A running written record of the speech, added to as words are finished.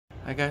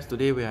Hi guys,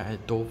 today we are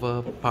at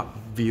Dover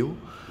Parkview.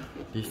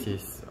 This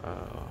is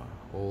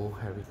old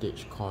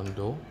heritage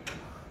condo.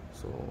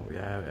 So we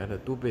are at a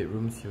 2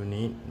 bedrooms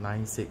unit,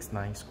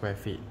 969 square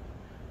feet.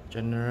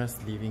 Generous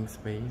living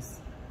space,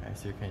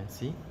 as you can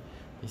see.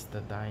 It's the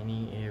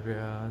dining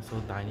area. So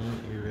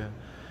dining area,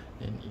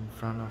 and in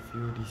front of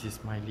you, this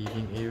is my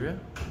living area.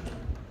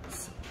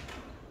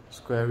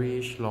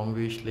 Squarish,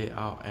 longish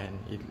layout, and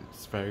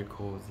it's very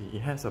cozy.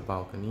 It has a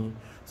balcony,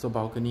 so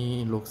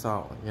balcony looks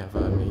out. You have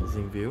an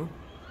amazing view.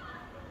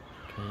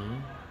 Okay,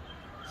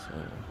 so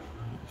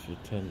if you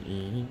turn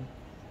in,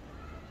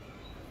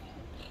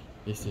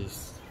 this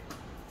is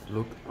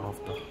look of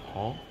the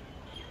hall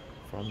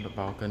from the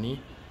balcony.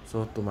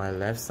 So to my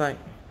left side,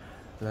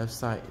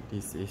 this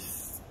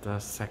is the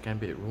second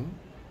bedroom.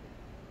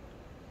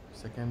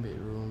 Second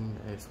bedroom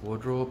has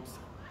wardrobes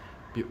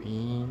built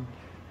in.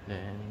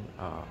 Then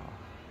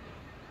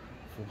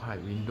full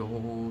height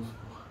windows,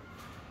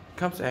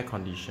 comes air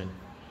conditioned.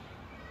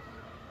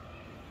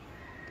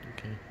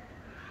 Okay,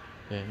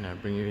 then I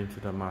bring you into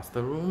the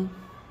master room.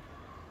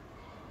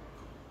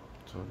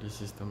 So this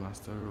is the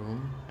master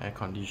room, air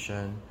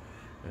conditioned.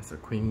 There's a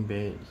queen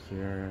bed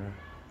here.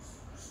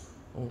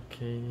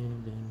 Okay,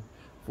 then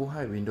full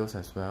height windows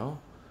as well.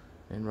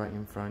 And right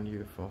in front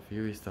of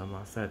you is the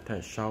master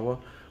attached shower.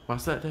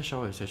 Master attached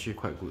shower is actually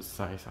quite good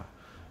size.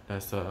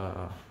 There's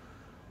a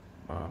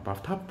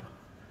bathtub,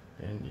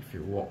 and if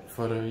you walk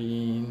further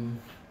in,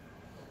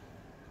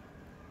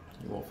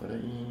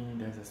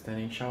 there's a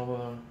standing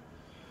shower.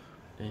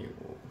 Then you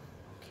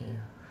okay,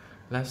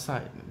 left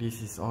side,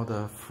 this is all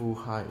the full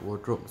height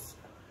wardrobes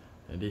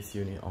that this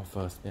unit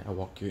offers. Then I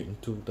walk you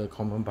into the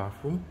common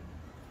bathroom.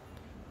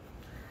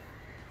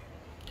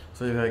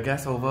 So if a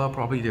guest over,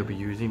 probably they'll be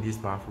using this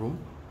bathroom.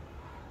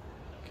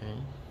 Okay,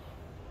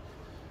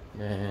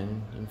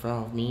 then in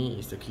front of me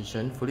is the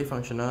kitchen, fully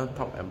functional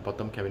top and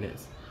bottom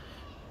cabinets.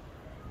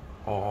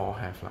 All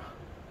have lah.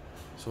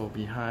 So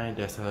behind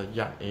there's a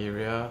yard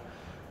area,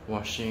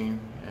 washing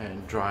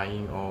and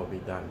drying all will be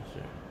done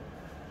here.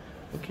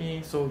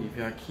 Okay, so if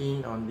you are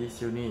keen on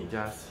this unit,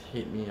 just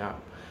hit me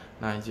up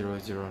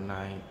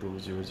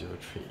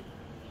 90092003.